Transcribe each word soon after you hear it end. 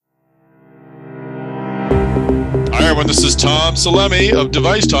everyone. This is Tom Salemi of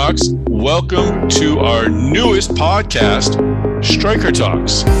Device Talks. Welcome to our newest podcast, Stryker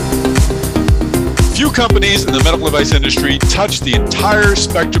Talks. Few companies in the medical device industry touch the entire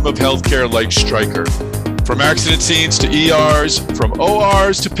spectrum of healthcare like Stryker. From accident scenes to ERs, from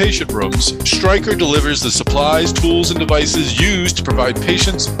ORs to patient rooms, Stryker delivers the supplies, tools, and devices used to provide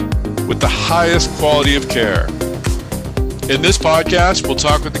patients with the highest quality of care. In this podcast, we'll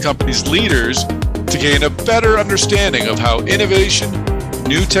talk with the company's leaders to gain a better understanding of how innovation,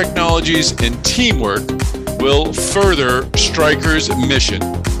 new technologies, and teamwork will further Stryker's mission.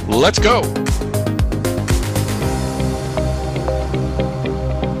 Let's go.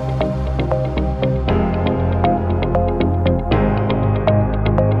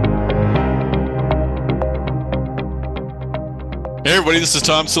 Hey everybody, this is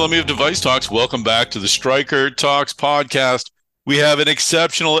Tom Salemi of Device Talks. Welcome back to the Stryker Talks podcast. We have an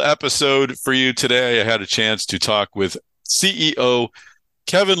exceptional episode for you today. I had a chance to talk with CEO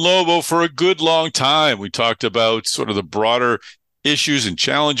Kevin Lobo for a good long time. We talked about sort of the broader issues and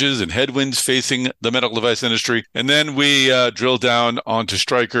challenges and headwinds facing the medical device industry. And then we drilled down onto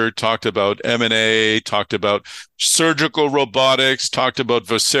Stryker, talked about M&A, talked about surgical robotics, talked about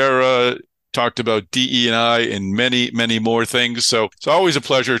Vocera, talked about DE&I and many, many more things. So it's always a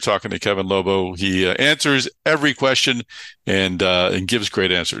pleasure talking to Kevin Lobo. He answers every question and gives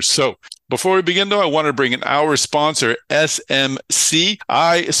great answers. So before we begin, though, I want to bring in our sponsor, SMC.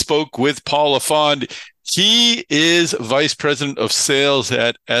 I spoke with Paul Lafond. He is Vice President of Sales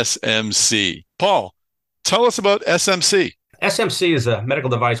at SMC. Paul, tell us about SMC. SMC is a medical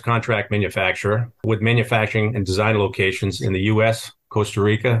device contract manufacturer with manufacturing and design locations in the U.S., Costa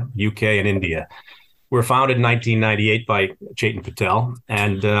Rica, UK, and India. We were founded in 1998 by Chetan Patel,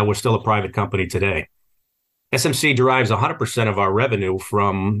 and we're still a private company today. SMC derives 100% of our revenue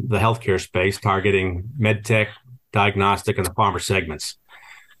from the healthcare space, targeting medtech, diagnostic, and the pharma segments.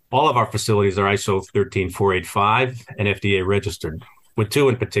 All of our facilities are ISO 13485 and FDA registered, with two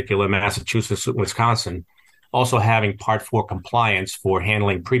in particular, Massachusetts and Wisconsin, also having Part 4 compliance for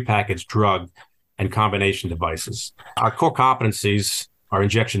handling prepackaged drug and combination devices. Our core competencies are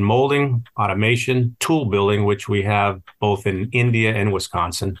injection molding, automation, tool building, which we have both in India and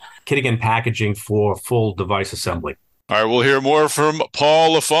Wisconsin, kitting and packaging for full device assembly. All right, we'll hear more from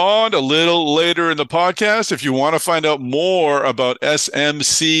Paul Lafond a little later in the podcast. If you want to find out more about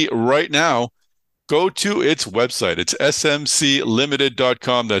SMC right now, go to its website. It's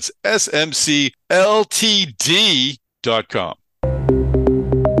smclimited.com. That's smcltd.com.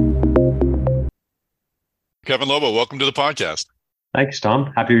 Kevin Lobo, welcome to the podcast. Thanks,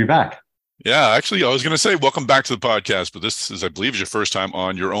 Tom. Happy to be back. Yeah, actually, I was going to say welcome back to the podcast, but this is, I believe, your first time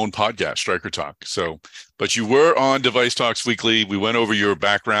on your own podcast, Stryker Talk. But you were on Device Talks Weekly. We went over your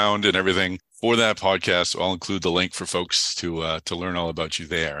background and everything for that podcast. So I'll include the link for folks to learn all about you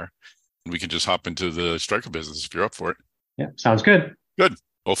there. And we can just hop into the Stryker business if you're up for it. Yeah, sounds good. Good.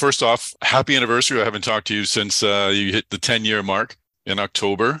 Well, first off, happy anniversary. I haven't talked to you since you hit the 10-year mark in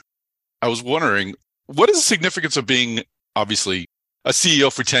October. I was wondering, what is the significance of being, obviously, a CEO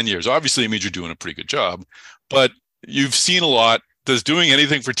for 10 years? Obviously, it means you're doing a pretty good job, but you've seen a lot. Does doing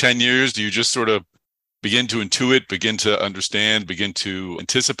anything for 10 years, do you just sort of begin to intuit, begin to understand, begin to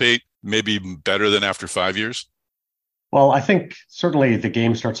anticipate maybe better than after 5 years? Well, I think certainly the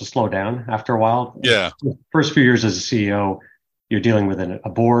game starts to slow down after a while. Yeah. The first few years as a CEO, you're dealing with a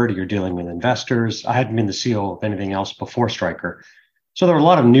board, you're dealing with investors. I hadn't been the CEO of anything else before Stryker. So there are a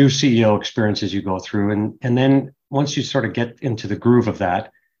lot of new CEO experiences you go through. And then once you sort of get into the groove of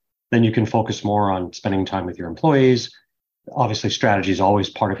that, then you can focus more on spending time with your employees. Obviously, strategy is always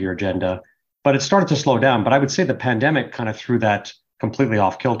part of your agenda, but it started to slow down. But I would say the pandemic kind of threw that completely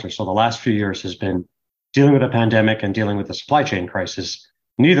off kilter. So the last few years has been dealing with a pandemic and dealing with the supply chain crisis,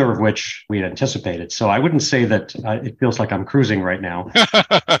 neither of which we had anticipated. So I wouldn't say that it feels like I'm cruising right now,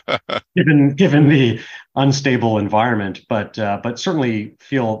 given the unstable environment, but certainly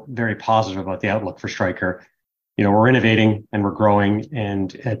feel very positive about the outlook for Stryker. You know, we're innovating and we're growing,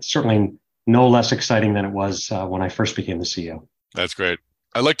 and it's certainly no less exciting than it was when I first became the CEO. That's great.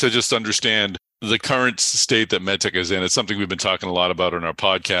 I'd like to just understand the current state that medtech is in. It's something we've been talking a lot about on our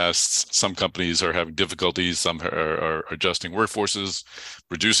podcasts. Some companies are having difficulties. Some are adjusting workforces,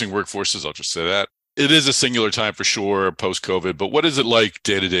 reducing workforces. I'll just say that. It is a singular time for sure, post-COVID, but what is it like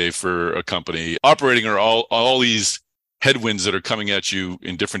day to day for a company operating or all these headwinds that are coming at you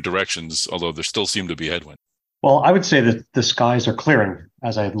in different directions, although there still seem to be headwinds? Well, I would say that the skies are clearing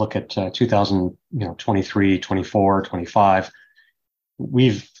as I look at 2023, 24, 25.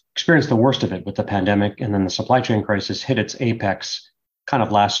 We've experienced the worst of it with the pandemic, and then the supply chain crisis hit its apex kind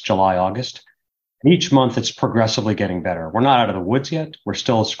of last July, August. And each month, it's progressively getting better. We're not out of the woods yet. We're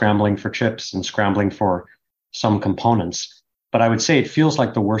still scrambling for chips and scrambling for some components. But I would say it feels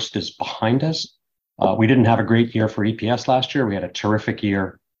like the worst is behind us. We didn't have a great year for EPS last year. We had a terrific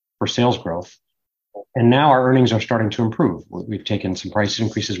year for sales growth. And now our earnings are starting to improve. We've taken some price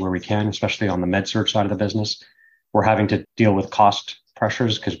increases where we can, especially on the med-surg side of the business. We're having to deal with cost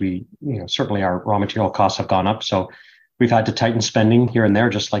pressures because certainly our raw material costs have gone up. So we've had to tighten spending here and there,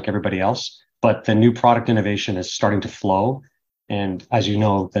 just like everybody else. But the new product innovation is starting to flow. And as you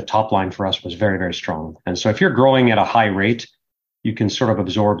know, the top line for us was very, very strong. And so if you're growing at a high rate, you can sort of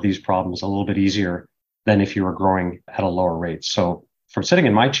absorb these problems a little bit easier than if you were growing at a lower rate. So from sitting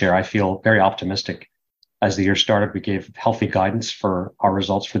in my chair, I feel very optimistic. As the year started, we gave healthy guidance for our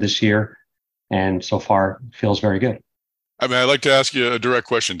results for this year. And so far, it feels very good. I mean, I'd like to ask you a direct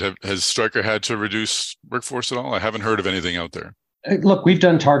question. Has Stryker had to reduce workforce at all? I haven't heard of anything out there. Look, we've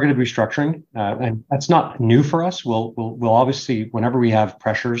done targeted restructuring, and that's not new for us. We'll obviously, whenever we have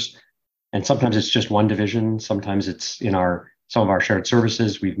pressures, and sometimes it's just one division, sometimes it's in some of our shared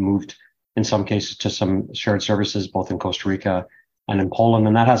services. We've moved, in some cases, to some shared services, both in Costa Rica and in Poland,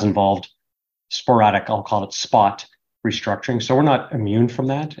 and that has involved sporadic, I'll call it spot restructuring. So we're not immune from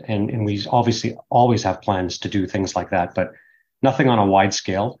that, and we obviously always have plans to do things like that, but nothing on a wide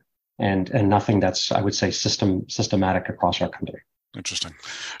scale, and nothing that's, I would say, systematic across our company. Interesting.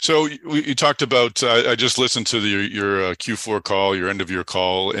 So you talked about, I just listened to your Q4 call, your end of year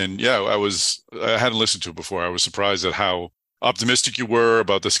call. And yeah, I hadn't listened to it before. I was surprised at how optimistic you were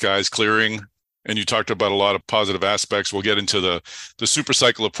about the skies clearing. And you talked about a lot of positive aspects. We'll get into the super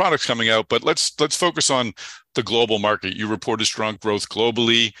cycle of products coming out, but let's focus on the global market. You reported strong growth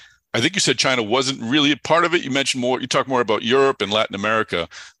globally. I think you said China wasn't really a part of it. You mentioned you talked more about Europe and Latin America.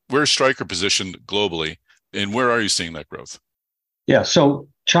 Where's Stryker positioned globally, and where are you seeing that growth? Yeah, so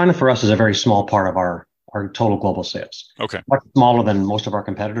China for us is a very small part of our total global sales. Okay. Much smaller than most of our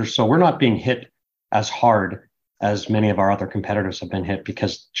competitors. So we're not being hit as hard as many of our other competitors have been hit,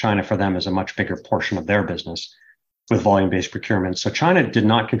 because China for them is a much bigger portion of their business with volume-based procurement. So China did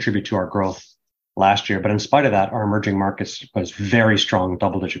not contribute to our growth last year, but in spite of that, our emerging markets was very strong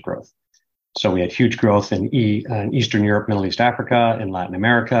double-digit growth. So we had huge growth in Eastern Europe, Middle East, Africa, in Latin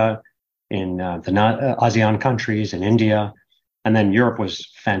America, in the ASEAN countries, in India. And then Europe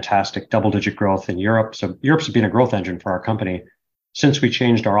was fantastic, double-digit growth in Europe. So Europe's been a growth engine for our company since we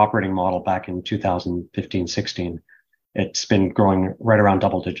changed our operating model back in 2015, 16. It's been growing right around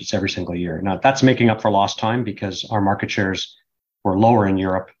double digits every single year. Now, that's making up for lost time because our market shares were lower in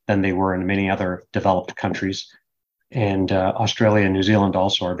Europe than they were in many other developed countries. And Australia and New Zealand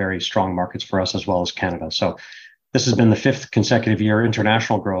also are very strong markets for us, as well as Canada. So this has been the 5th consecutive year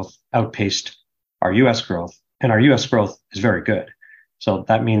international growth outpaced our U.S. growth. And our U.S. growth is very good. So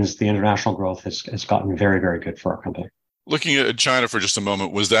that means the international growth has gotten very, very good for our company. Looking at China for just a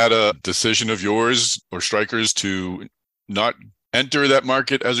moment, was that a decision of yours or Stryker's to not enter that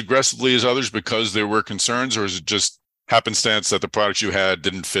market as aggressively as others because there were concerns, or is it just happenstance that the products you had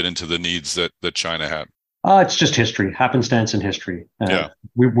didn't fit into the needs that China had? It's just history, happenstance and history. Yeah.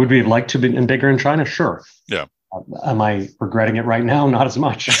 Would we have liked to be bigger in China? Sure. Yeah. Am I regretting it right now? Not as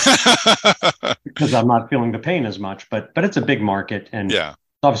much, because I'm not feeling the pain as much. But it's a big market, and yeah,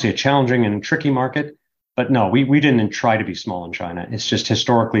 it's obviously a challenging and tricky market. But no, we didn't try to be small in China. It's just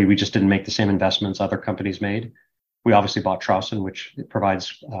historically we just didn't make the same investments other companies made. We obviously bought Trauson, which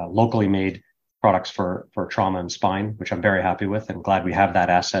provides locally made products for trauma and spine, which I'm very happy with, and glad we have that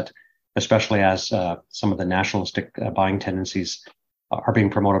asset, especially as some of the nationalistic buying tendencies are being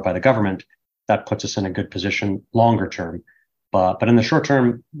promoted by the government. That puts us in a good position longer term. But in the short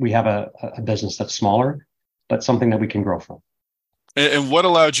term, we have a business that's smaller, but something that we can grow from. And what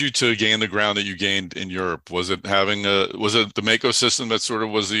allowed you to gain the ground that you gained in Europe? Was it the Mako system that sort of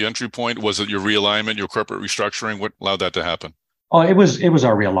was the entry point? Was it your realignment, your corporate restructuring? What allowed that to happen? Oh, it was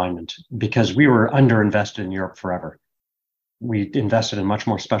our realignment, because we were underinvested in Europe forever. We invested in much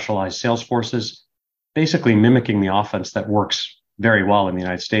more specialized sales forces, basically mimicking the offense that works very well in the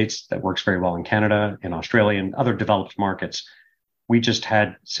United States, that works very well in Canada, in Australia, and other developed markets. We just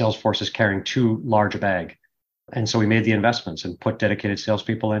had sales forces carrying too large a bag. And so we made the investments and put dedicated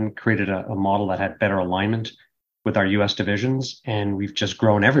salespeople in, created a model that had better alignment with our US divisions, and we've just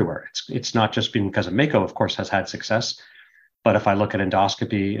grown everywhere. It's not just been because of Mako, of course, has had success. But if I look at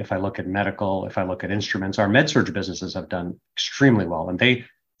endoscopy, if I look at medical, if I look at instruments, our med-surg businesses have done extremely well. And they,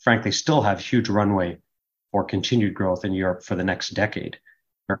 frankly, still have huge runway for continued growth in Europe for the next decade.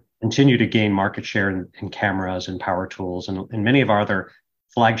 We continue to gain market share in cameras and power tools and many of our other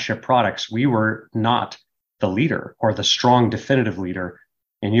flagship products. We were not the leader or the strong definitive leader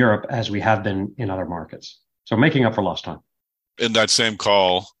in Europe as we have been in other markets. So making up for lost time. In that same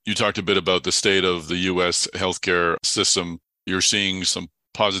call, you talked a bit about the state of the U.S. healthcare system. You're seeing some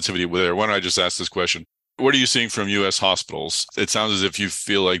positivity there. Why don't I just ask this question? What are you seeing from U.S. hospitals? It sounds as if you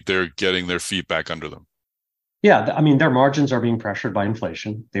feel like they're getting their feet back under them. Yeah, I mean, their margins are being pressured by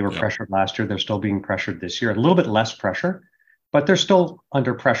inflation. They were pressured last year. They're still being pressured this year. A little bit less pressure, but they're still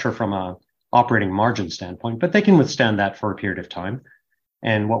under pressure from a operating margin standpoint, but they can withstand that for a period of time.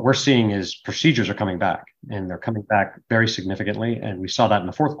 And what we're seeing is procedures are coming back, and they're coming back very significantly. And we saw that in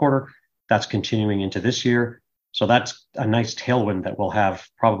the fourth quarter. That's continuing into this year. So that's a nice tailwind that we'll have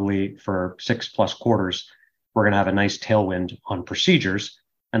probably for 6+ quarters. We're going to have a nice tailwind on procedures.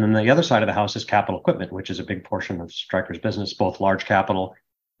 And then the other side of the house is capital equipment, which is a big portion of Stryker's business, both large capital,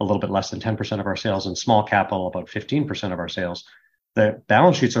 a little bit less than 10% of our sales, and small capital, about 15% of our sales. The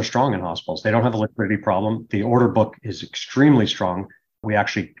balance sheets are strong in hospitals. They don't have a liquidity problem. The order book is extremely strong. We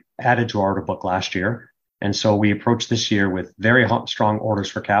actually added to our order book last year. And so we approached this year with very strong orders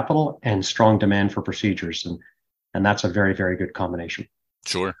for capital and strong demand for procedures. And that's a very, very good combination.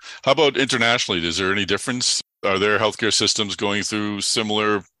 Sure. How about internationally? Is there any difference? Are their healthcare systems going through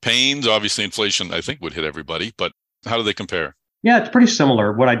similar pains? Obviously, inflation, I think, would hit everybody, but how do they compare? Yeah, it's pretty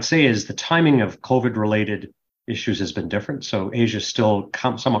similar. What I'd say is the timing of COVID-related issues has been different. So Asia is still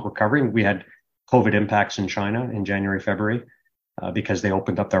somewhat recovering. We had COVID impacts in China in January, February. Because they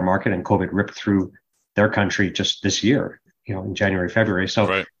opened up their market and COVID ripped through their country just this year, in January, February.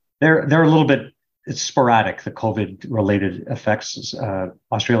 So they're a little bit, it's sporadic, the COVID related effects.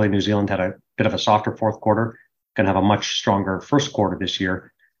 Australia, New Zealand had a bit of a softer fourth quarter, going to have a much stronger first quarter this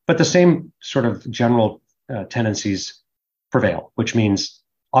year. But the same sort of general tendencies prevail, which means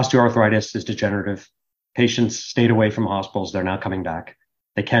osteoarthritis is degenerative. Patients stayed away from hospitals. They're now coming back.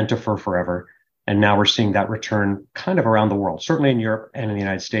 They can't defer forever. And now we're seeing that return kind of around the world, certainly in Europe and in the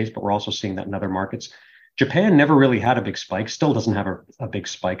United States, but we're also seeing that in other markets. Japan never really had a big spike, still doesn't have a big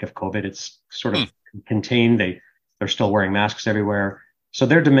spike of COVID. It's sort of contained. They're still wearing masks everywhere. So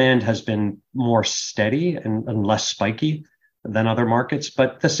their demand has been more steady and less spiky than other markets,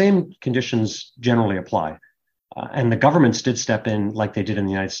 but the same conditions generally apply. And the governments did step in like they did in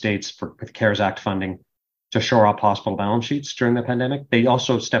the United States with CARES Act funding to shore up hospital balance sheets during the pandemic. They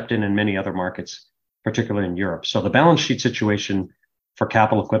also stepped in many other markets, particularly in Europe. So the balance sheet situation for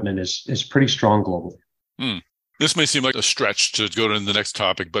capital equipment is pretty strong globally. This may seem like a stretch to go to the next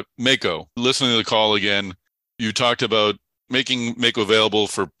topic, but Mako, listening to the call again, you talked about making Mako available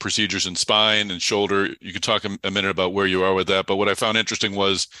for procedures in spine and shoulder. You could talk a minute about where you are with that. But what I found interesting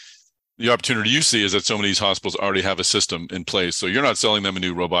was the opportunity you see is that so many of these hospitals already have a system in place. So you're not selling them a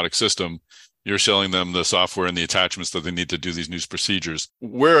new robotic system. You're selling them the software and the attachments that they need to do these new procedures.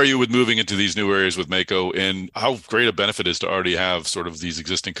 Where are you with moving into these new areas with Mako, and how great a benefit is to already have sort of these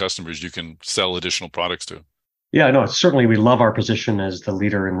existing customers you can sell additional products to? Yeah, no, certainly we love our position as the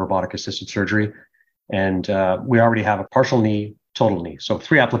leader in robotic assisted surgery. And we already have a partial knee, total knee. So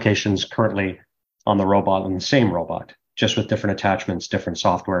 3 applications currently on the robot, on the same robot, just with different attachments, different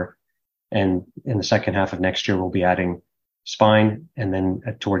software. And in the second half of next year, we'll be adding spine, and then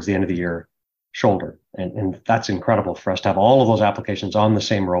towards the end of the year, shoulder. And that's incredible for us to have all of those applications on the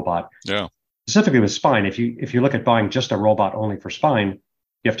same robot. Yeah. Specifically with spine, if you look at buying just a robot only for spine,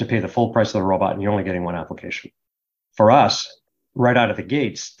 you have to pay the full price of the robot and you're only getting 1 application. For us, right out of the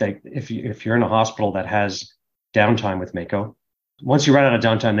gates, if you're in a hospital that has downtime with Mako, once you run out of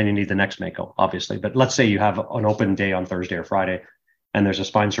downtime, then you need the next Mako, obviously. But let's say you have an open day on Thursday or Friday, and there's a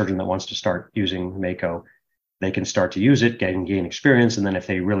spine surgeon that wants to start using Mako. They can start to use it, gain experience, and then if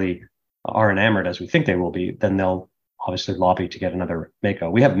they really are enamored, as we think they will be, then they'll obviously lobby to get another Mako.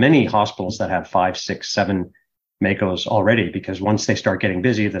 We have many hospitals that have 5, 6, 7 Makos already, because once they start getting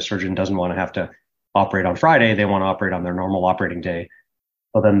busy, the surgeon doesn't want to have to operate on Friday. They want to operate on their normal operating day.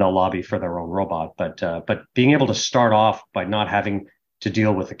 So then they'll lobby for their own robot. But being able to start off by not having to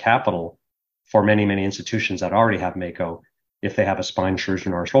deal with the capital for many, many institutions that already have Mako, if they have a spine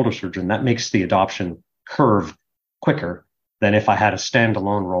surgeon or a shoulder surgeon, that makes the adoption curve quicker than if I had a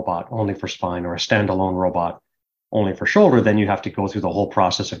standalone robot only for spine or a standalone robot only for shoulder. Then you have to go through the whole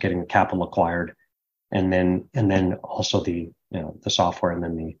process of getting the capital acquired, and then also the software, and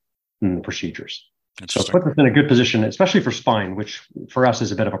then the procedures. So it puts us in a good position, especially for spine, which for us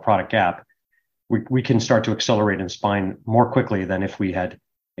is a bit of a product gap. We can start to accelerate in spine more quickly than if we had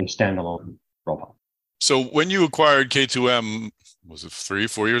a standalone robot. So when you acquired K2M, was it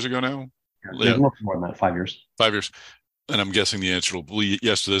 3-4 years ago now? Yeah. More than that, 5 years. 5 years. And I'm guessing the answer will be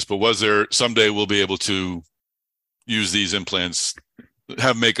yes to this, but was there someday we'll be able to use these implants,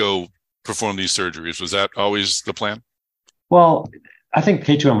 have Mako perform these surgeries? Was that always the plan? Well, I think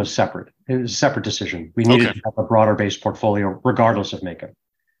K2M was separate. It was a separate decision. We needed to have a broader based portfolio regardless of Mako.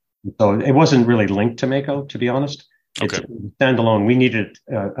 So it wasn't really linked to Mako, to be honest. It's standalone. We needed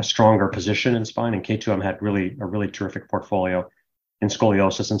a stronger position in spine, and K2M had a really terrific portfolio in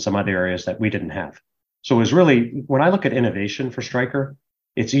scoliosis and some other areas that we didn't have. So it was really, when I look at innovation for Stryker,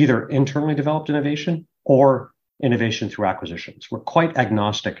 it's either internally developed innovation or innovation through acquisitions. We're quite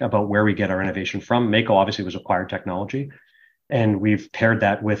agnostic about where we get our innovation from. Mako obviously was acquired technology, and we've paired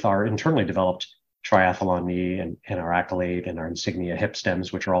that with our internally developed triathlon knee and our Accolade and our Insignia hip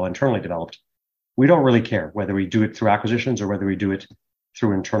stems, which are all internally developed. We don't really care whether we do it through acquisitions or whether we do it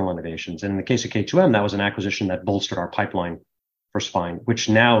through internal innovations. And in the case of K2M, that was an acquisition that bolstered our pipeline for spine, which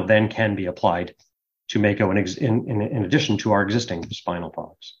now then can be applied to Mako in addition to our existing spinal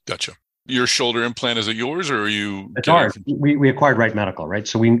products. Gotcha. Your shoulder implant, is it yours or are you? It's ours. We acquired Wright Medical, right?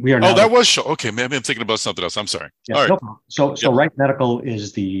 So we are now. Oh, that was okay. Maybe I'm thinking about something else. I'm sorry. Yeah, all right. No, so Wright Medical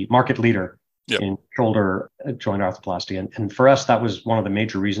is the market leader in shoulder joint arthroplasty, and for us that was one of the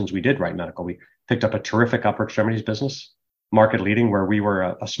major reasons we did Wright Medical. We picked up a terrific upper extremities business, market leading, where we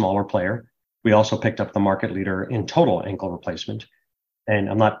were a smaller player. We also picked up the market leader in total ankle replacement. And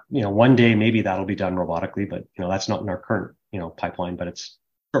I'm not, one day maybe that'll be done robotically, but that's not in our current, pipeline, but it's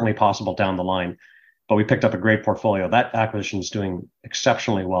certainly possible down the line. But we picked up a great portfolio. That acquisition is doing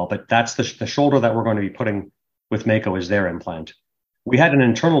exceptionally well, but that's the shoulder that we're going to be putting with Mako is their implant. We had an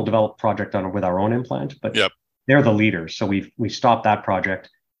internal developed project on with our own implant, but they're the leaders. So we stopped that project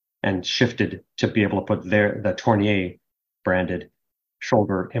and shifted to be able to put the Tournier branded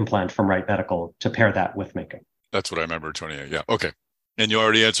shoulder implant from Wright Medical to pair that with Mako. That's what I remember, Tournier. Yeah. Okay. And you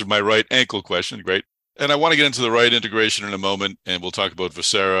already answered my right ankle question. Great. And I want to get into the right integration in a moment, and we'll talk about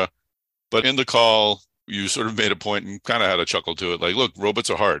Vocera. But in the call, you sort of made a point and kind of had a chuckle to it. Like, look, robots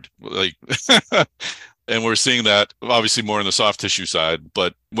are hard. Like, and we're seeing that obviously more on the soft tissue side.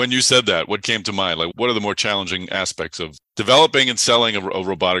 But when you said that, what came to mind? Like, what are the more challenging aspects of developing and selling a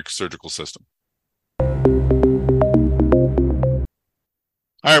robotic surgical system?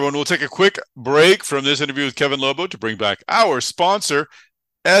 All right, everyone, we'll take a quick break from this interview with Kevin Lobo to bring back our sponsor,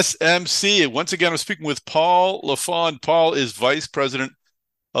 SMC. Once again, I'm speaking with Paul Lafond. Paul is Vice President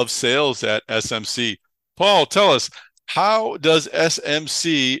of Sales at SMC. Paul, tell us, how does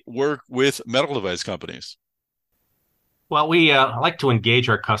SMC work with medical device companies? Well, we like to engage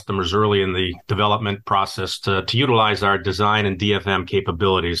our customers early in the development process to utilize our design and DFM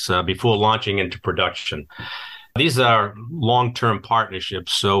capabilities before launching into production. These are long-term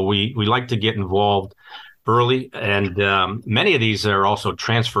partnerships, so we like to get involved early, and many of these are also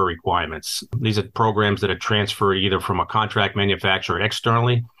transfer requirements. These are programs that are transferred either from a contract manufacturer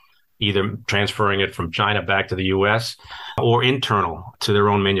externally, either transferring it from China back to the U.S., or internal to their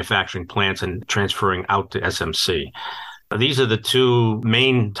own manufacturing plants and transferring out to SMC. These are the two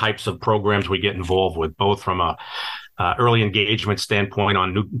main types of programs we get involved with, both from a early engagement standpoint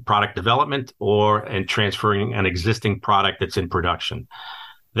on new product development or in transferring an existing product that's in production.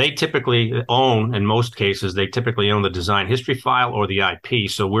 They typically own, in most cases, the design history file or the IP.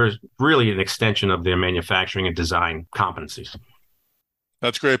 So we're really an extension of their manufacturing and design competencies.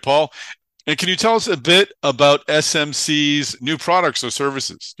 That's great, Paul. And can you tell us a bit about SMC's new products or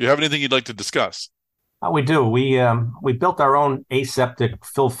services? Do you have anything you'd like to discuss? We do. We built our own aseptic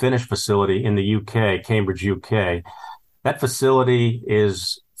fill finish facility in the UK, Cambridge, UK. That facility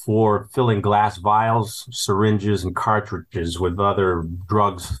is for filling glass vials, syringes, and cartridges with other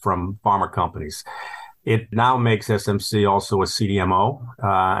drugs from pharma companies. It now makes SMC also a CDMO,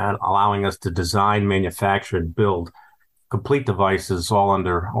 and allowing us to design, manufacture, and build complete devices all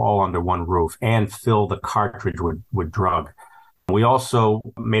under one roof and fill the cartridge with drug. We also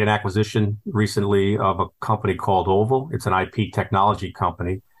made an acquisition recently of a company called Oval. It's an IP technology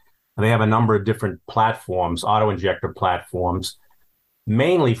company. They have a number of different platforms, auto-injector platforms,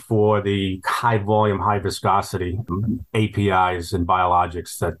 mainly for the high volume, high viscosity APIs and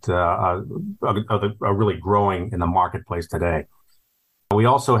biologics that are really growing in the marketplace today. We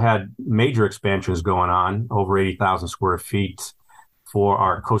also had major expansions going on, over 80,000 square feet for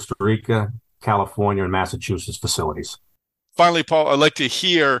our Costa Rica, California, and Massachusetts facilities. Finally, Paul, I'd like to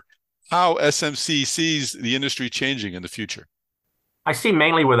hear how SMC sees the industry changing in the future. I see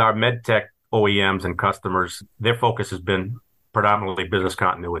mainly with our medtech OEMs and customers, their focus has been predominantly business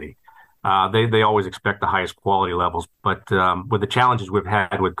continuity. They always expect the highest quality levels, but with the challenges we've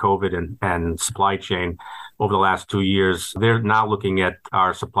had with COVID and supply chain over the last 2 years, they're now looking at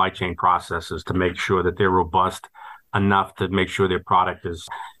our supply chain processes to make sure that they're robust enough to make sure their product is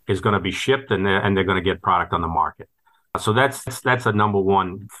going to be shipped and they're going to get product on the market. So that's a number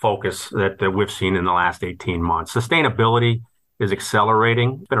one focus that we've seen in the last 18 months. Sustainability is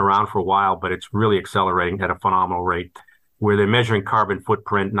accelerating. It's been around for a while, but it's really accelerating at a phenomenal rate, where they're measuring carbon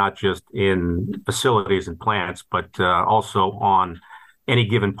footprint, not just in facilities and plants, but also on any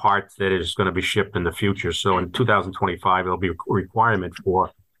given part that is going to be shipped in the future. So in 2025, there'll be a requirement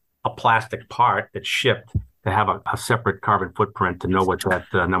for a plastic part that's shipped to have a separate carbon footprint to know what that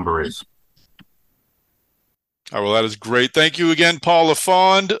number is. All right, well, that is great. Thank you again, Paul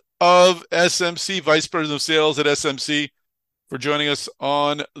LaFond of SMC, Vice President of Sales at SMC, for joining us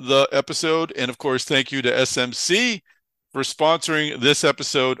on the episode. And of course, thank you to SMC for sponsoring this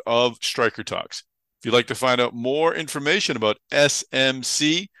episode of Stryker Talks. If you'd like to find out more information about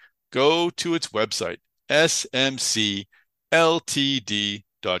SMC, go to its website, smcltd.com.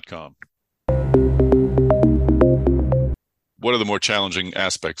 What are the more challenging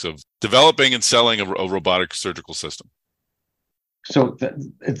aspects of developing and selling a robotic surgical system? So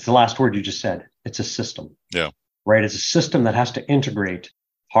it's the last word you just said. It's a system. Yeah. Right? It's a system that has to integrate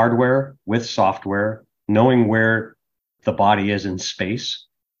hardware with software, knowing where the body is in space,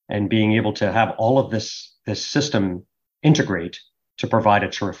 and being able to have all of this system integrate to provide a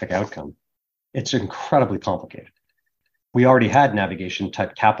terrific outcome. It's incredibly complicated. We already had navigation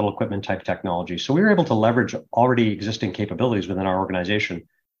type, capital equipment type technology. So we were able to leverage already existing capabilities within our organization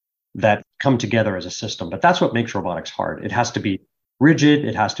that come together as a system. But that's what makes robotics hard. It has to be rigid.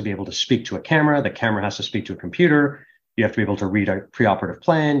 It has to be able to speak to a camera. The camera has to speak to a computer. You have to be able to read a preoperative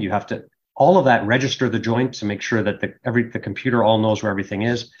plan. You have to, all of that, register the joint to make sure that the computer all knows where everything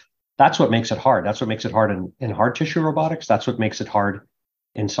is. That's what makes it hard. That's what makes it hard in hard tissue robotics. That's what makes it hard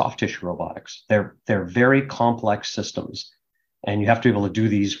in soft tissue robotics. They're very complex systems, and you have to be able to do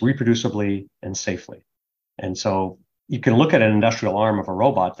these reproducibly and safely. And so you can look at an industrial arm of a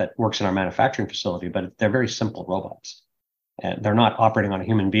robot that works in our manufacturing facility, but they're very simple robots. And they're not operating on a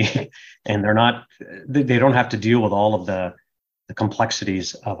human being, and they don't have to deal with all of the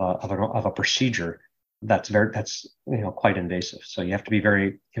complexities of a procedure that's quite invasive. So you have to be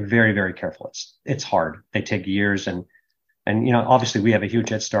very, very, very careful. It's hard. They take years, and obviously we have a huge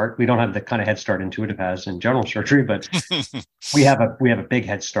head start. We don't have the kind of head start Intuitive has in general surgery, but we have a big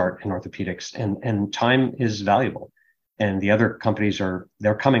head start in orthopedics, and time is valuable. And the other companies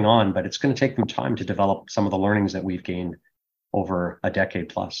they're coming on, but it's going to take them time to develop some of the learnings that we've gained over a decade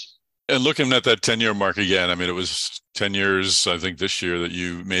plus. And looking at that 10-year mark again, I mean, it was 10 years, I think, this year that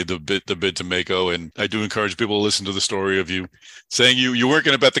you made the bid to Mako. And I do encourage people to listen to the story of you saying you weren't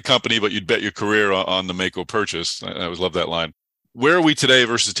going to bet the company, but you'd bet your career on the Mako purchase. I always love that line. Where are we today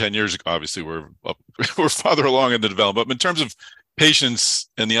versus 10 years ago? Obviously, we're farther along in the development. But in terms of patients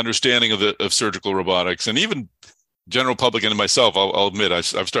and the understanding of surgical robotics, and even general public and myself, I'll admit, I've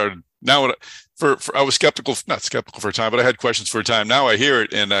started now. I was not skeptical for a time, but I had questions for a time. Now I hear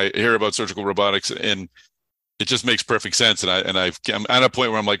it, and I hear about surgical robotics, and it just makes perfect sense. And I'm at a point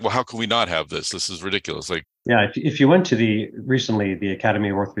where I'm like, well, how can we not have this? This is ridiculous. Like, yeah, if you went to recently, the Academy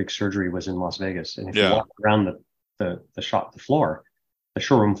of Orthopedic Surgery was in Las Vegas, and if you walked around the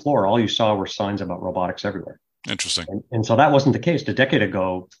showroom floor, all you saw were signs about robotics everywhere. Interesting. And so that wasn't the case. A decade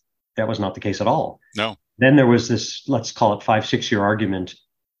ago, that was not the case at all. No. Then there was this, let's call it 5-6 year argument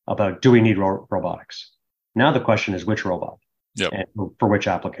about, do we need robotics? Now the question is, which robot? Yep. And for which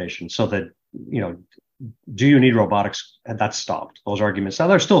application? So that, do you need robotics? And that's stopped, those arguments. Now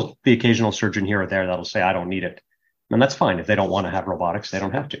there's still the occasional surgeon here or there that'll say, I don't need it. And that's fine. If they don't want to have robotics, they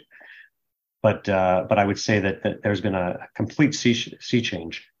don't have to. But I would say that there's been a complete sea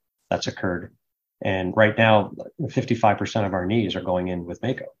change that's occurred. And right now, 55% of our knees are going in with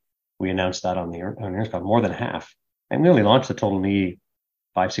Mako. We announced that on the earnings call, more than half. And we only launched the total knee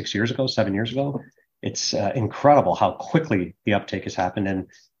 7 years ago. It's incredible how quickly the uptake has happened. And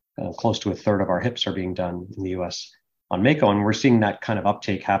close to a third of our hips are being done in the US on Mako. And we're seeing that kind of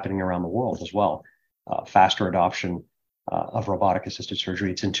uptake happening around the world as well. Faster adoption of robotic assisted surgery.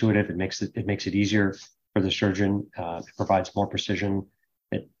 It's intuitive. It makes it easier for the surgeon. It provides more precision.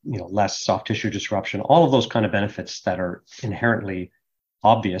 Less soft tissue disruption. All of those kind of benefits that are inherently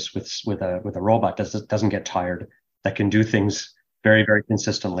obvious with a robot doesn't get tired. That can do things very, very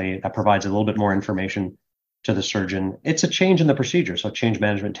consistently. That provides a little bit more information to the surgeon. It's a change in the procedure, so change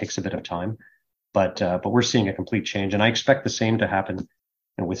management takes a bit of time, but we're seeing a complete change, and I expect the same to happen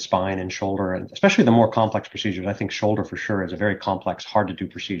with spine and shoulder, and especially the more complex procedures. I think shoulder for sure is a very complex, hard to do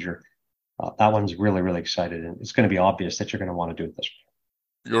procedure. That one's really, really excited, and it's going to be obvious that you're going to want to do it this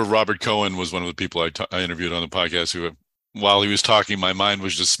way. Your Robert Cohen was one of the people I interviewed on the podcast who, while he was talking, my mind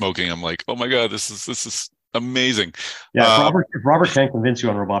was just smoking. I'm like, oh my God, this is amazing. Yeah, if Robert can't convince you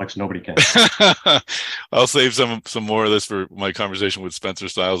on robotics, nobody can. I'll save some more of this for my conversation with Spencer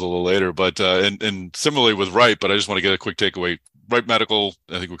Stiles a little later. But and similarly with Wright, but I just want to get a quick takeaway Right Medical,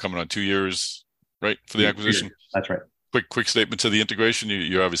 I think we're coming on 2 years, right, for the acquisition. That's right. Quick statement to the integration.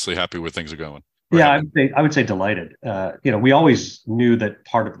 You're obviously happy where things are going. Yeah, I would say delighted. We always knew that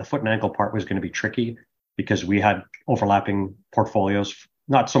part of the foot and ankle part was going to be tricky because we had overlapping portfolios,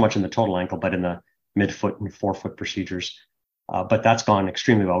 not so much in the total ankle, but in the midfoot and forefoot procedures. But that's gone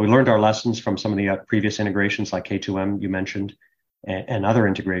extremely well. We learned our lessons from some of the previous integrations like K2M you mentioned and other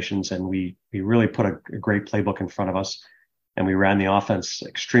integrations, and we really put a great playbook in front of us, and we ran the offense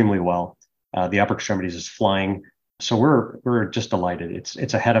extremely well. The upper extremities is flying. So we're just delighted.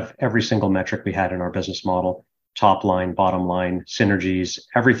 It's ahead of every single metric we had in our business model, top line, bottom line, synergies,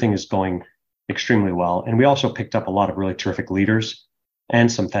 everything is going extremely well. And we also picked up a lot of really terrific leaders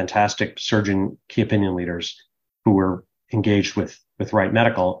and some fantastic surgeon key opinion leaders who were engaged with Right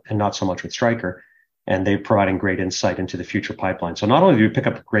Medical and not so much with Stryker. And they're providing great insight into the future pipeline. So not only do we pick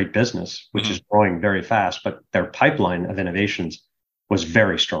up a great business, which is growing very fast, but their pipeline of innovations was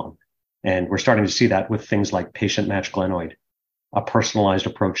very strong. And we're starting to see that with things like patient match glenoid, a personalized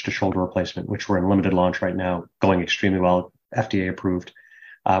approach to shoulder replacement, which we're in limited launch right now, going extremely well, FDA approved.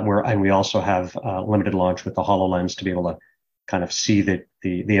 And we also have limited launch with the HoloLens to be able to kind of see the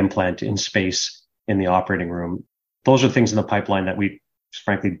implant in space in the operating room. Those are things in the pipeline that we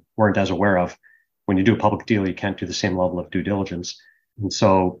frankly weren't as aware of. When you do a public deal, you can't do the same level of due diligence. And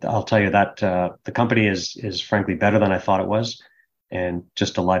so I'll tell you that the company is frankly better than I thought it was, and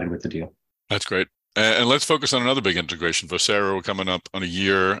just delighted with the deal. That's great. And let's focus on another big integration. Vocera, we're coming up on a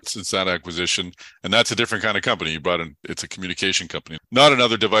year since that acquisition, and that's a different kind of company. You brought in, it's a communication company, not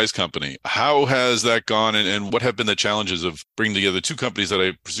another device company. How has that gone, and what have been the challenges of bringing together two companies that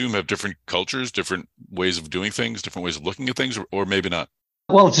I presume have different cultures, different ways of doing things, different ways of looking at things, or maybe not?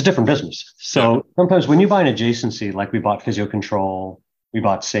 Well, it's a different business. So sometimes when you buy an adjacency, like we bought PhysioControl, we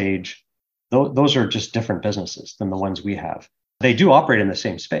bought Sage, those are just different businesses than the ones we have. They do operate in the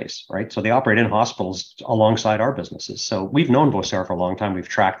same space, right? So they operate in hospitals alongside our businesses. So we've known Vocera for a long time. We've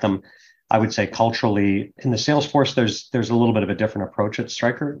tracked them. I would say culturally in the sales force, there's a little bit of a different approach at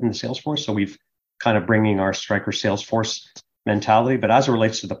Stryker in the sales force. So we've kind of bringing our Stryker sales force mentality, but as it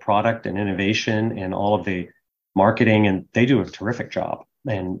relates to the product and innovation and all of the marketing, and they do a terrific job.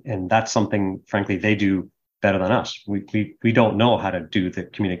 And that's something, frankly, they do better than us. We don't know how to do the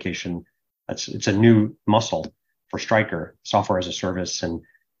communication. It's a new muscle for Stryker, software as a service, and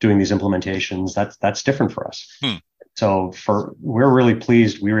doing these implementations. That's different for us. So we're really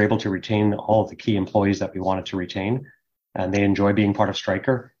pleased. We were able to retain all of the key employees that we wanted to retain, and they enjoy being part of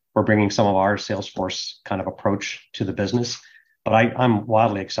Stryker. We're bringing some of our Salesforce kind of approach to the business, but I'm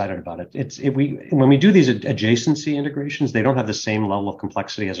wildly excited about it. When we do these adjacency integrations, they don't have the same level of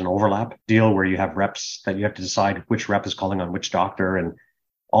complexity as an overlap deal where you have reps that you have to decide which rep is calling on which doctor and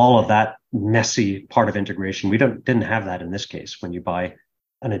all of that messy part of integration. We didn't have that in this case when you buy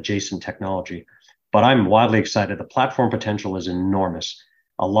an adjacent technology. But I'm wildly excited. The platform potential is enormous.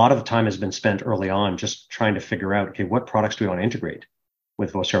 A lot of time has been spent early on just trying to figure out, okay, what products do we want to integrate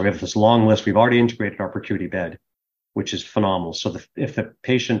with Vocera? We have this long list. We've already integrated our percutaneous bed, which is phenomenal. So if the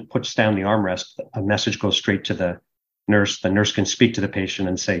patient puts down the armrest, a message goes straight to the nurse. The nurse can speak to the patient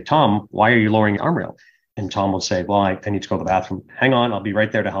and say, Tom, why are you lowering your armrest? And Tom will say, well, I need to go to the bathroom. Hang on, I'll be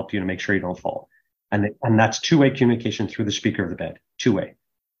right there to help you to make sure you don't fall. And that's two-way communication through the speaker of the bed, two-way.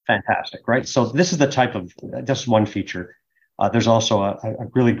 Fantastic, right? So this is the type of, just one feature. There's also a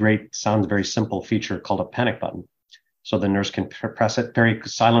really great, sounds very simple feature called a panic button. So the nurse can press it, very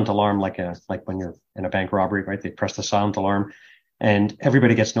silent alarm, like when you're in a bank robbery, right? They press the silent alarm and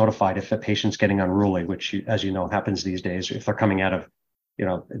everybody gets notified if a patient's getting unruly, which, as you know, happens these days, if they're coming out of,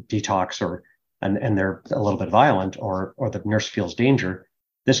 detox and they're a little bit violent or the nurse feels danger.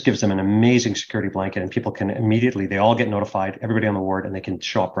 This gives them an amazing security blanket and people can immediately, they all get notified, everybody on the ward, and they can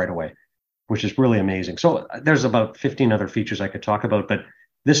show up right away, which is really amazing. So there's about 15 other features I could talk about, but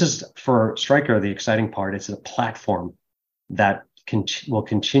this is for Stryker, the exciting part. It's a platform that will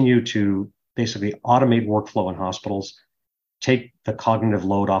continue to basically automate workflow in hospitals, take the cognitive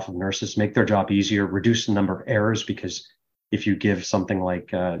load off of nurses, make their job easier, reduce the number of errors, because if you give something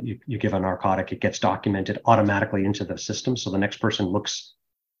like you give a narcotic, it gets documented automatically into the system. So the next person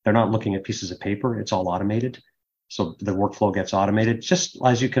they're not looking at pieces of paper. It's all automated. So the workflow gets automated. Just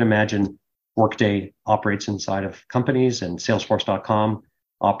as you can imagine, Workday operates inside of companies and Salesforce.com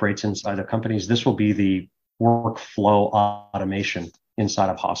operates inside of companies. This will be the workflow automation inside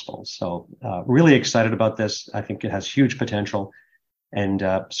of hospitals. So really excited about this. I think it has huge potential. And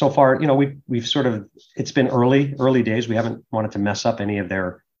so far, we've sort of, it's been early days. We haven't wanted to mess up any of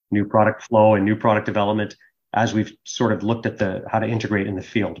their new product flow and new product development as we've sort of looked at how to integrate in the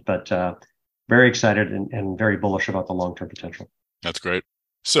field. But very excited and very bullish about the long-term potential. That's great.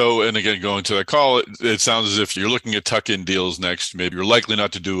 So, and again, going to that call, it sounds as if you're looking at tuck-in deals next. Maybe you're likely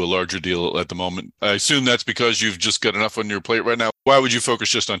not to do a larger deal at the moment. I assume that's because you've just got enough on your plate right now. Why would you focus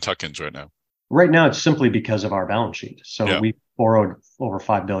just on tuck-ins right now? Right now, it's simply because of our balance sheet. So Yeah. we borrowed over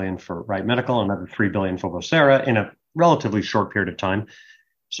 $5 billion for Wright Medical, another $3 billion for Vocera in a relatively short period of time.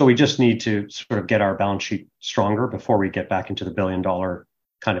 So we just need to sort of get our balance sheet stronger before we get back into the billion-dollar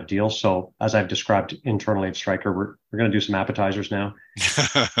kind of deal. So as I've described internally at Stryker, we're going to do some appetizers now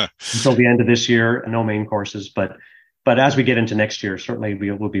until the end of this year, no main courses. But as we get into next year, certainly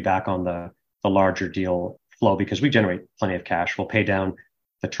we'll be back on the larger deal flow because we generate plenty of cash. We'll pay down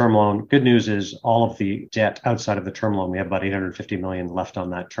the term loan. Good news is all of the debt outside of the term loan, we have about $850 million left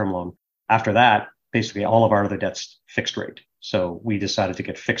on that term loan. After that, basically all of our other debt's fixed rate. So we decided to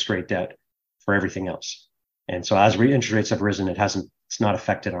get fixed rate debt for everything else. And so as interest rates have risen, it's not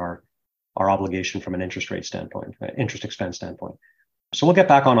affected our obligation from an interest rate standpoint, interest expense standpoint. So we'll get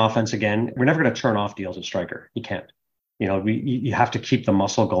back on offense again. We're never going to turn off deals at Stryker. You can't. You have to keep the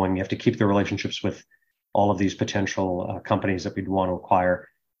muscle going. You have to keep the relationships with all of these potential companies that we'd want to acquire.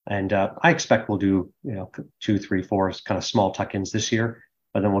 And I expect we'll do 2, 3, 4 kind of small tuck-ins this year,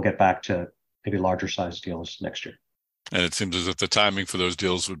 but then we'll get back to maybe larger size deals next year. And it seems as if the timing for those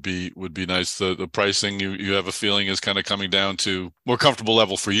deals would be nice. The pricing you have a feeling is kind of coming down to more comfortable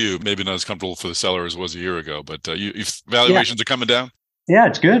level for you. Maybe not as comfortable for the seller as was a year ago, but valuations are coming down. Yeah,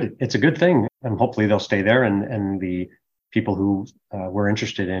 it's good. It's a good thing, and hopefully they'll stay there. And the people who we're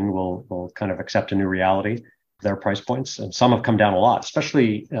interested in will kind of accept a new reality, their price points, and some have come down a lot,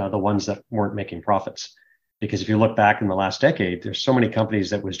 especially the ones that weren't making profits. Because if you look back in the last decade, there's so many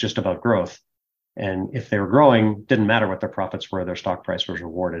companies that was just about growth. And if they were growing, didn't matter what their profits were, their stock price was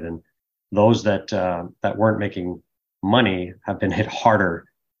rewarded. And those that weren't making money have been hit harder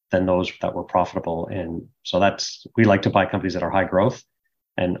than those that were profitable. And so we like to buy companies that are high growth.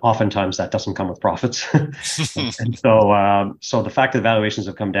 And oftentimes that doesn't come with profits. And so the fact that valuations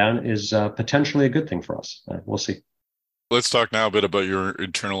have come down is potentially a good thing for us. We'll see. Let's talk now a bit about your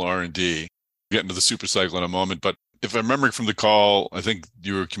internal R&D. Get into the super cycle in a moment, but if I'm remembering from the call, I think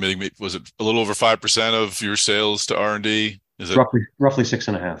you were committing, was it a little over 5% of your sales to R&D? Is it roughly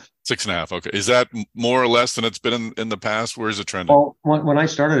 6.5%? 6.5%. Okay. Is that more or less than it's been in the past? Where is it trending? Well, when I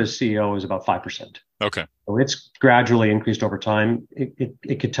started as CEO, it was about 5%. Okay. So it's gradually increased over time.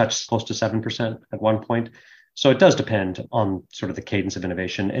 It could touch close to 7% at one point. So it does depend on sort of the cadence of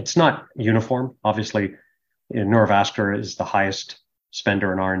innovation. It's not uniform. Obviously, neurovascular is the highest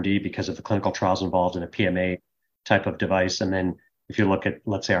spender in R&D because of the clinical trials involved in a PMA type of device. And then if you look at,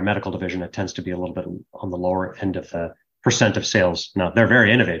 let's say, our medical division, it tends to be a little bit on the lower end of the percent of sales. Now, they're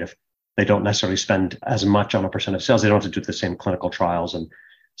very innovative. They don't necessarily spend as much on a percent of sales. They don't have to do the same clinical trials and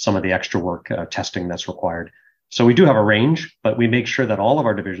some of the extra work testing that's required. So we do have a range, but we make sure that all of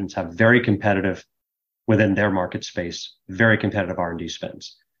our divisions have very competitive, within their market space, very competitive R&D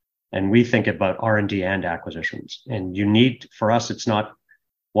spends. And we think about R&D and acquisitions. And for us, it's not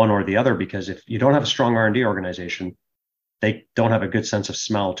one or the other, because if you don't have a strong R&D organization, they don't have a good sense of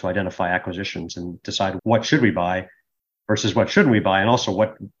smell to identify acquisitions and decide what should we buy versus what shouldn't we buy, and also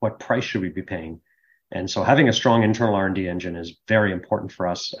what price should we be paying. And so having a strong internal R&D engine is very important for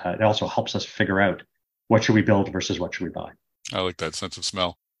us. It also helps us figure out what should we build versus what should we buy. I like that sense of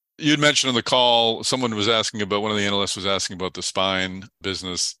smell. You'd mentioned on the call, one of the analysts was asking about the spine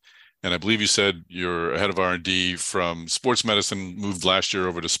business. And I believe you said your head of R&D from sports medicine moved last year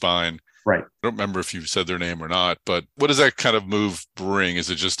over to spine. Right. I don't remember if you said their name or not, but what does that kind of move bring? Is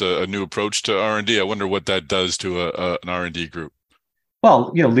it just a new approach to R&D? I wonder what that does to an R&D group.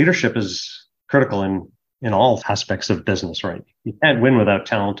 Well, leadership is critical in all aspects of business, right? You can't win without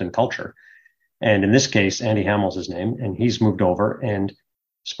talent and culture. And in this case, Andy Hamel's his name, and he's moved over. And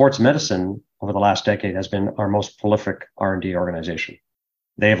sports medicine over the last decade has been our most prolific R&D organization.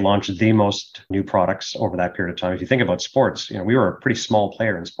 They have launched the most new products over that period of time. If you think about sports, we were a pretty small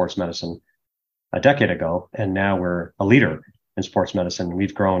player in sports medicine a decade ago, and now we're a leader in sports medicine.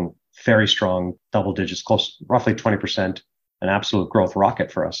 We've grown very strong, double digits, roughly 20%, an absolute growth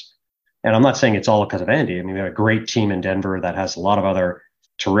rocket for us. And I'm not saying it's all because of Andy. I mean, we have a great team in Denver that has a lot of other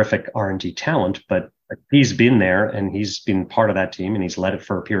terrific R&D talent, but he's been there and he's been part of that team and he's led it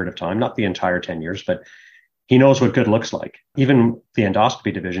for a period of time, not the entire 10 years, but he knows what good looks like. Even the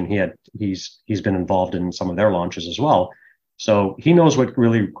endoscopy division, he's been involved in some of their launches as well. So he knows what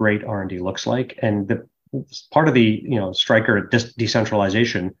really great R&D looks like. And part of the Stryker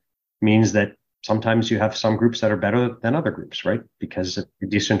decentralization means that sometimes you have some groups that are better than other groups, right? Because of the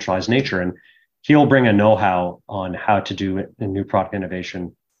decentralized nature. And he'll bring a know-how on how to do a new product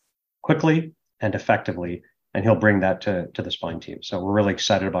innovation quickly and effectively, and he'll bring that to the spine team. So we're really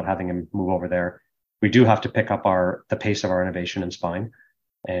excited about having him move over there. We do have to pick up the pace of our innovation in spine.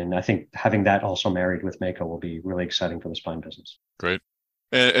 And I think having that also married with Mako will be really exciting for the spine business. Great.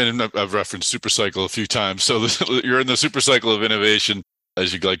 And I've referenced super cycle a few times. So you're in the super cycle of innovation,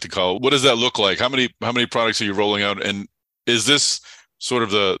 as you'd like to call it. What does that look like? How many products are you rolling out? And is this sort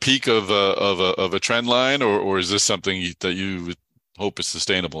of the peak of a trend line, or is this something that you hope is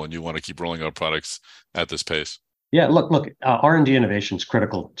sustainable and you want to keep rolling out products at this pace? Yeah, look, R&D innovation is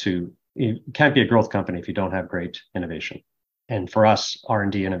critical to, you can't be a growth company if you don't have great innovation. And for us,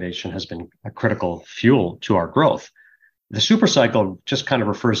 R&D innovation has been a critical fuel to our growth. The super cycle just kind of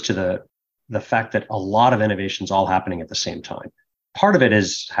refers to the fact that a lot of innovation is all happening at the same time. Part of it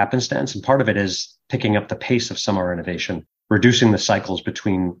is happenstance, and part of it is picking up the pace of some of our innovation, reducing the cycles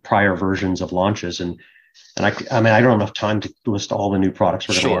between prior versions of launches. And I mean, I don't have enough time to list all the new products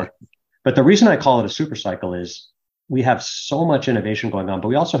we're going to launch. But the reason I call it a super cycle is we have so much innovation going on, but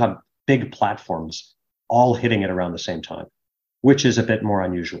we also have big platforms all hitting it around the same time, which is a bit more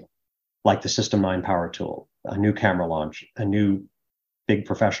unusual, like the System 9 power tool, a new camera launch, a new big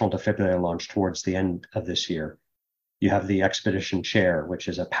professional defibrillator launch towards the end of this year. You have the Expedition chair, which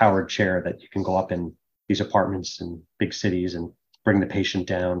is a powered chair that you can go up in these apartments in big cities and bring the patient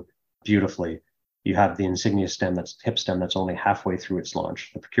down beautifully. You have the Insignia stem, that's hip stem, that's only halfway through its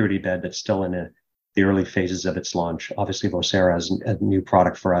launch. The Procurity bed that's still in the early phases of its launch. Obviously, Vocera is a new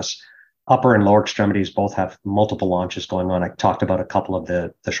product for us. Upper and lower extremities both have multiple launches going on. I talked about a couple of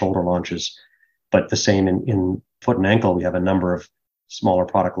the shoulder launches, but the same in foot and ankle, we have a number of smaller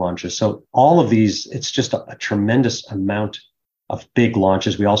product launches. So all of these, it's just a tremendous amount of big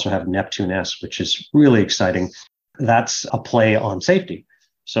launches. We also have Neptune S, which is really exciting. That's a play on safety.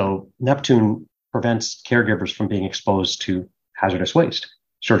 So Neptune prevents caregivers from being exposed to hazardous waste,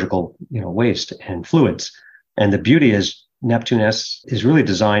 surgical, waste and fluids. And the beauty is Neptune S is really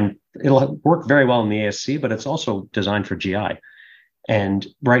designed, it'll work very well in the ASC, but it's also designed for GI. And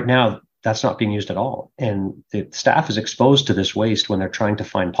right now, that's not being used at all. And the staff is exposed to this waste when they're trying to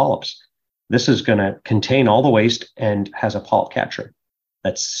find polyps. This is going to contain all the waste and has a polyp catcher.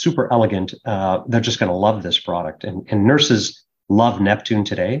 That's super elegant. They're just going to love this product. And nurses love Neptune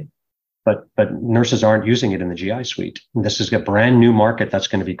today, but nurses aren't using it in the GI suite. And this is a brand new market that's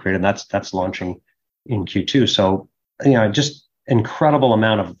going to be created. And that's launching in Q2. So, just incredible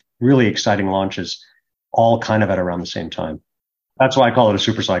amount of really exciting launches, all kind of at around the same time. That's why I call it a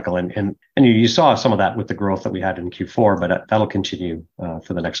super cycle. And you saw some of that with the growth that we had in Q4, but that'll continue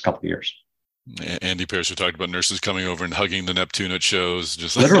for the next couple of years. Andy Pierce talked about nurses coming over and hugging the Neptune at shows.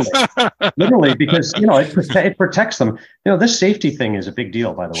 Just literally, because it protects them. This safety thing is a big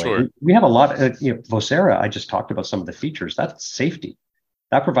deal. By the way, sure. We have a lot. Vocera. I just talked about some of the features. That's safety.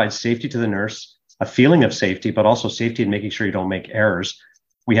 That provides safety to the nurse, a feeling of safety, but also safety in making sure you don't make errors.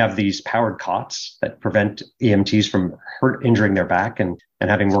 We have these powered cots that prevent EMTs from injuring their back and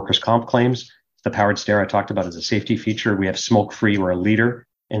having workers' comp claims. The powered stair I talked about is a safety feature. We have smoke-free. We're a leader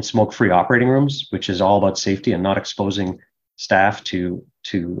in smoke-free operating rooms, which is all about safety and not exposing staff to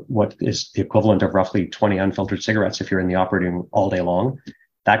what is the equivalent of roughly 20 unfiltered cigarettes if you're in the operating room all day long.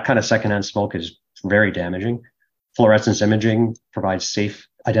 That kind of secondhand smoke is very damaging. Fluorescence imaging provides safe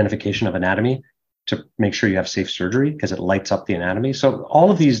identification of anatomy to make sure you have safe surgery because it lights up the anatomy. So all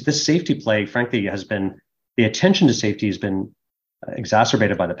of this safety play, frankly, the attention to safety has been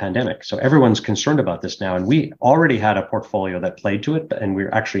exacerbated by the pandemic. So everyone's concerned about this now. And we already had a portfolio that played to it, and we're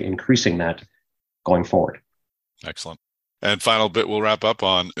actually increasing that going forward. Excellent. And final bit we'll wrap up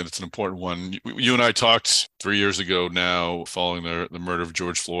on, and it's an important one. You and I talked 3 years ago now, following the murder of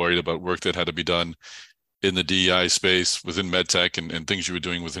George Floyd, about work that had to be done in the DEI space within MedTech and things you were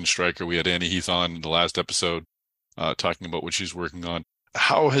doing within Stryker. We had Annie Heath on in the last episode talking about what she's working on.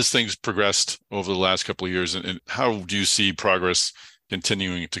 How has things progressed over the last couple of years, and how do you see progress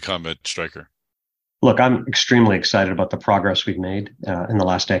continuing to come at Stryker? Look, I'm extremely excited about the progress we've made in the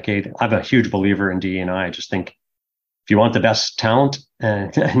last decade. I'm a huge believer in DE&I. I just think if you want the best talent,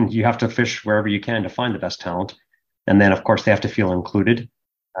 and you have to fish wherever you can to find the best talent. And then, of course, they have to feel included.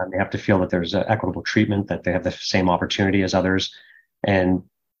 They have to feel that there's equitable treatment, that they have the same opportunity as others. And,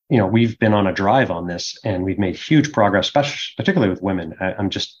 we've been on a drive on this, and we've made huge progress, particularly with women. I'm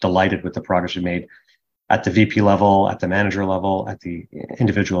just delighted with the progress we made at the VP level, at the manager level, at the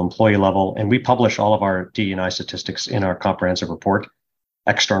individual employee level. And we publish all of our DE&I statistics in our comprehensive report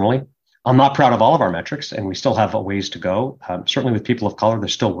externally. I'm not proud of all of our metrics, and we still have a ways to go. Certainly with people of color,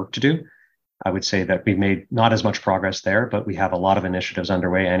 there's still work to do. I would say that we've made not as much progress there, but we have a lot of initiatives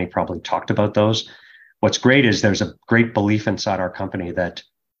underway. Annie probably talked about those. What's great is there's a great belief inside our company that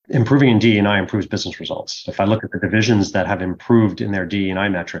improving in DE&I improves business results. If I look at the divisions that have improved in their DE&I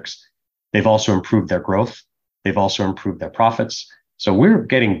metrics, they've also improved their growth. They've also improved their profits. So we're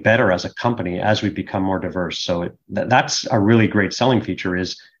getting better as a company as we become more diverse. So that's a really great selling feature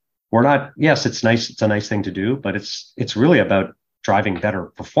is we're not, yes, it's nice. It's a nice thing to do, but it's really about driving better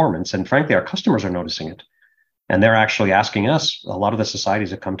performance. And frankly, our customers are noticing it. And they're actually asking us, a lot of the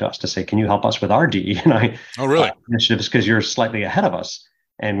societies have come to us to say, can you help us with our DE&I initiatives because you're slightly ahead of us?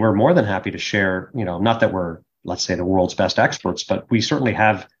 And we're more than happy to share, not that we're, let's say, the world's best experts, but we certainly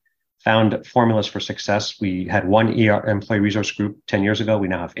have found formulas for success. We had one employee resource group 10 years ago. We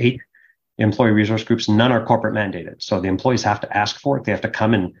now have 8 employee resource groups. None are corporate mandated. So the employees have to ask for it. They have to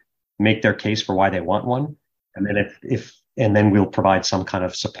come and make their case for why they want one. And then and then we'll provide some kind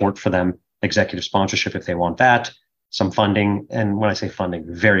of support for them, executive sponsorship if they want that, some funding. And when I say funding,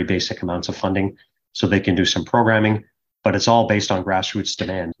 very basic amounts of funding so they can do some programming, but it's all based on grassroots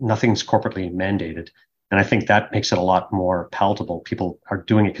demand. Nothing's corporately mandated. And I think that makes it a lot more palatable. People are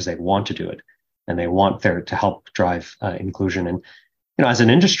doing it because they want to do it and they want there to help drive inclusion. And, as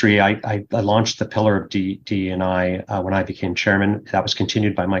an industry, I launched the pillar of DE&I when I became chairman. That was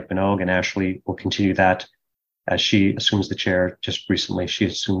continued by Mike Minogue, and Ashley will continue that as she assumes the chair. Just recently, she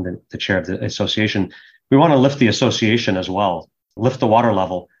assumed the chair of the association. We want to lift the association as well, lift the water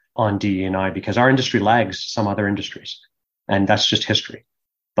level on DE&I because our industry lags some other industries. And that's just history.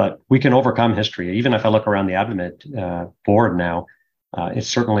 But we can overcome history. Even if I look around the AdvaMed board now, it's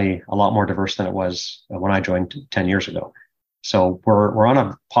certainly a lot more diverse than it was when I joined 10 years ago. So we're on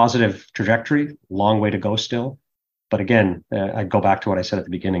a positive trajectory, long way to go still. But again, I go back to what I said at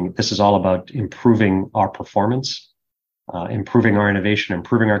the beginning. This is all about improving our performance, improving our innovation,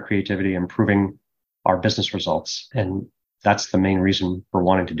 improving our creativity, improving our business results. And that's the main reason we're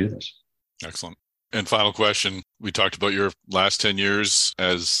wanting to do this. Excellent. And final question. We talked about your last 10 years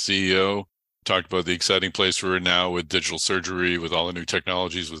as CEO, talked about the exciting place we're in now with digital surgery, with all the new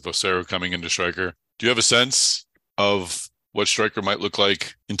technologies, with Vocera coming into Stryker. Do you have a sense of what Stryker might look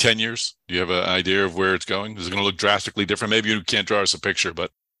like in 10 years? Do you have an idea of where it's going? Is it going to look drastically different? Maybe you can't draw us a picture,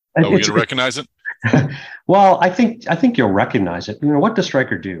 but are we going to recognize it? Well, I think you'll recognize it. What does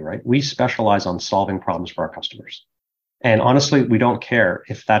Stryker do, right? We specialize on solving problems for our customers. And honestly, we don't care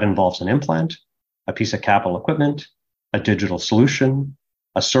if that involves an implant, a piece of capital equipment, a digital solution,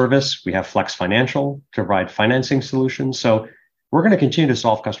 a service. We have Flex Financial to provide financing solutions. So we're going to continue to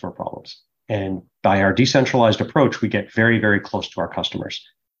solve customer problems. And by our decentralized approach, we get very, very close to our customers.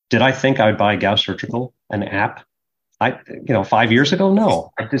 Did I think I would buy Gauss Surgical, an app? 5 years ago?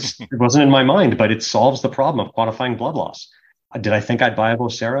 No, it wasn't in my mind, but it solves the problem of quantifying blood loss. Did I think I'd buy a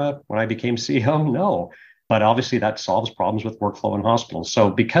Vocera when I became CEO? No, but obviously that solves problems with workflow in hospitals. So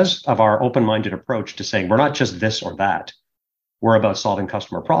because of our open-minded approach to saying we're not just this or that, we're about solving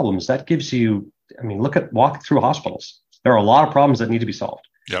customer problems, that gives you, walk through hospitals. There are a lot of problems that need to be solved.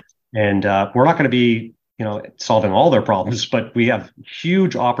 Yep. And we're not going to be, solving all their problems, but we have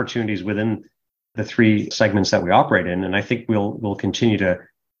huge opportunities within the 3 segments that we operate in. And I think we'll continue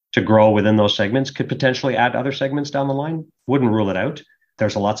to grow within those segments, could potentially add other segments down the line. Wouldn't rule it out.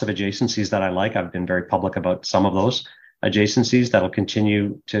 There's lots of adjacencies that I like. I've been very public about some of those adjacencies that'll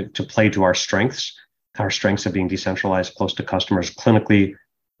continue to play to our strengths of being decentralized, close to customers, clinically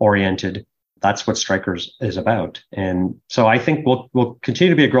oriented. That's what Stryker is about. And so I think we'll continue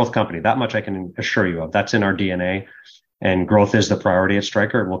to be a growth company. That much I can assure you of. That's in our DNA. And growth is the priority at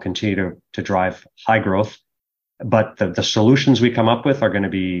Stryker. We'll continue to drive high growth. But the solutions we come up with are going to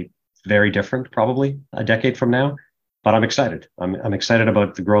be very different, probably a decade from now. But I'm excited. I'm excited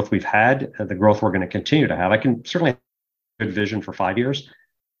about the growth we've had, the growth we're going to continue to have. I can certainly have a good vision for 5 years.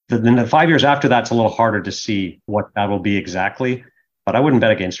 Then the 5 years after that's a little harder to see what that will be exactly. But I wouldn't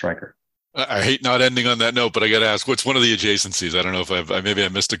bet against Stryker. I hate not ending on that note, but I got to ask, what's one of the adjacencies? I don't know if maybe I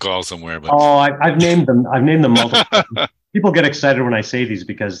missed a call somewhere. But I've named them. I've named them multiple. People get excited when I say these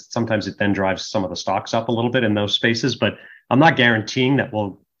because sometimes it then drives some of the stocks up a little bit in those spaces. But I'm not guaranteeing that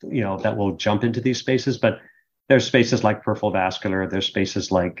we'll jump into these spaces. But there's spaces like peripheral vascular. There's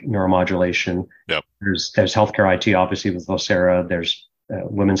spaces like neuromodulation. Yep. There's healthcare IT, obviously with Vocera. There's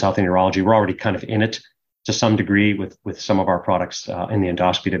women's health and urology. We're already kind of in it to some degree with some of our products in the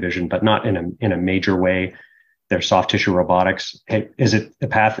endoscopy division, but not in a major way. There's soft tissue robotics. Hey, is it the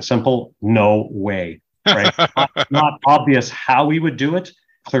path simple? No way. Right? not obvious how we would do it.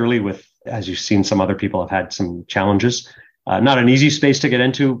 Clearly, as you've seen, some other people have had some challenges. Not an easy space to get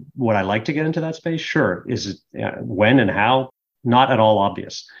into. Would I like to get into that space? Sure. Is it when and how? Not at all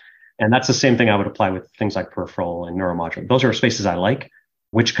obvious. And that's the same thing I would apply with things like peripheral and neuromodulation. Those are spaces I like.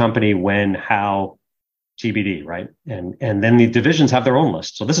 Which company, when, how? TBD, right? And then the divisions have their own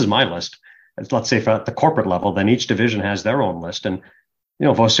list. So this is my list. Let's say at the corporate level, then each division has their own list. And,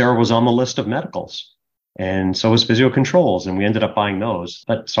 Vocera was on the list of medicals. And so was physio controls. And we ended up buying those.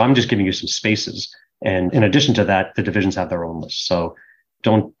 But so I'm just giving you some spaces. And in addition to that, the divisions have their own list. So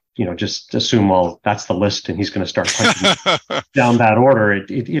don't, just assume, well, that's the list and he's going to start punching down that order.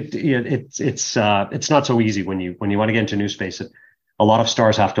 It's not so easy when you want to get into new space. A lot of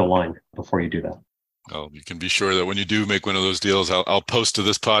stars have to align before you do that. Well, you can be sure that when you do make one of those deals, I'll post to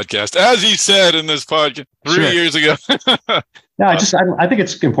this podcast, as he said in this podcast 3 years ago. Yeah, I think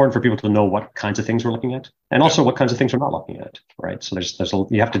it's important for people to know what kinds of things we're looking at, and also what kinds of things we're not looking at, right? So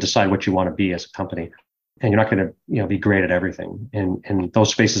you have to decide what you want to be as a company, and you're not going to be great at everything. And those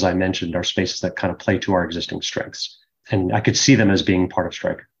spaces I mentioned are spaces that kind of play to our existing strengths, and I could see them as being part of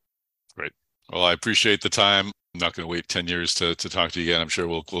Stryker. Great. Well, I appreciate the time. I'm not going to wait 10 years to talk to you again. I'm sure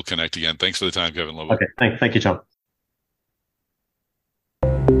we'll connect again. Thanks for the time, Kevin Lobo. Okay. Thank you, Tom.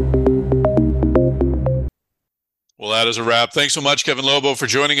 Well, that is a wrap. Thanks so much, Kevin Lobo, for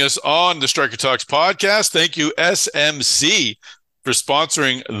joining us on the Stryker Talks podcast. Thank you, SMC, for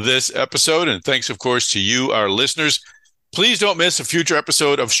sponsoring this episode. And thanks, of course, to you, our listeners. Please don't miss a future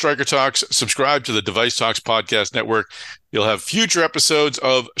episode of Stryker Talks. Subscribe to the Device Talks Podcast Network. You'll have future episodes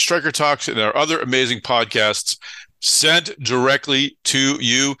of Stryker Talks and our other amazing podcasts sent directly to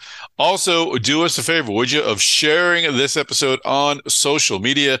you. Also, do us a favor, would you, of sharing this episode on social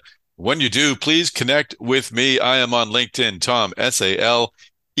media. When you do, please connect with me. I am on LinkedIn, Tom, Salemi,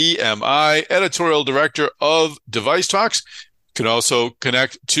 editorial director of Device Talks. You can also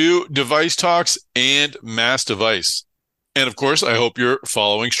connect to Device Talks and Mass Device. And of course, I hope you're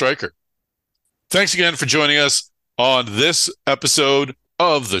following Stryker. Thanks again for joining us on this episode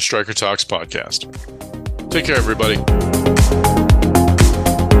of the Stryker Talks podcast. Take care, everybody.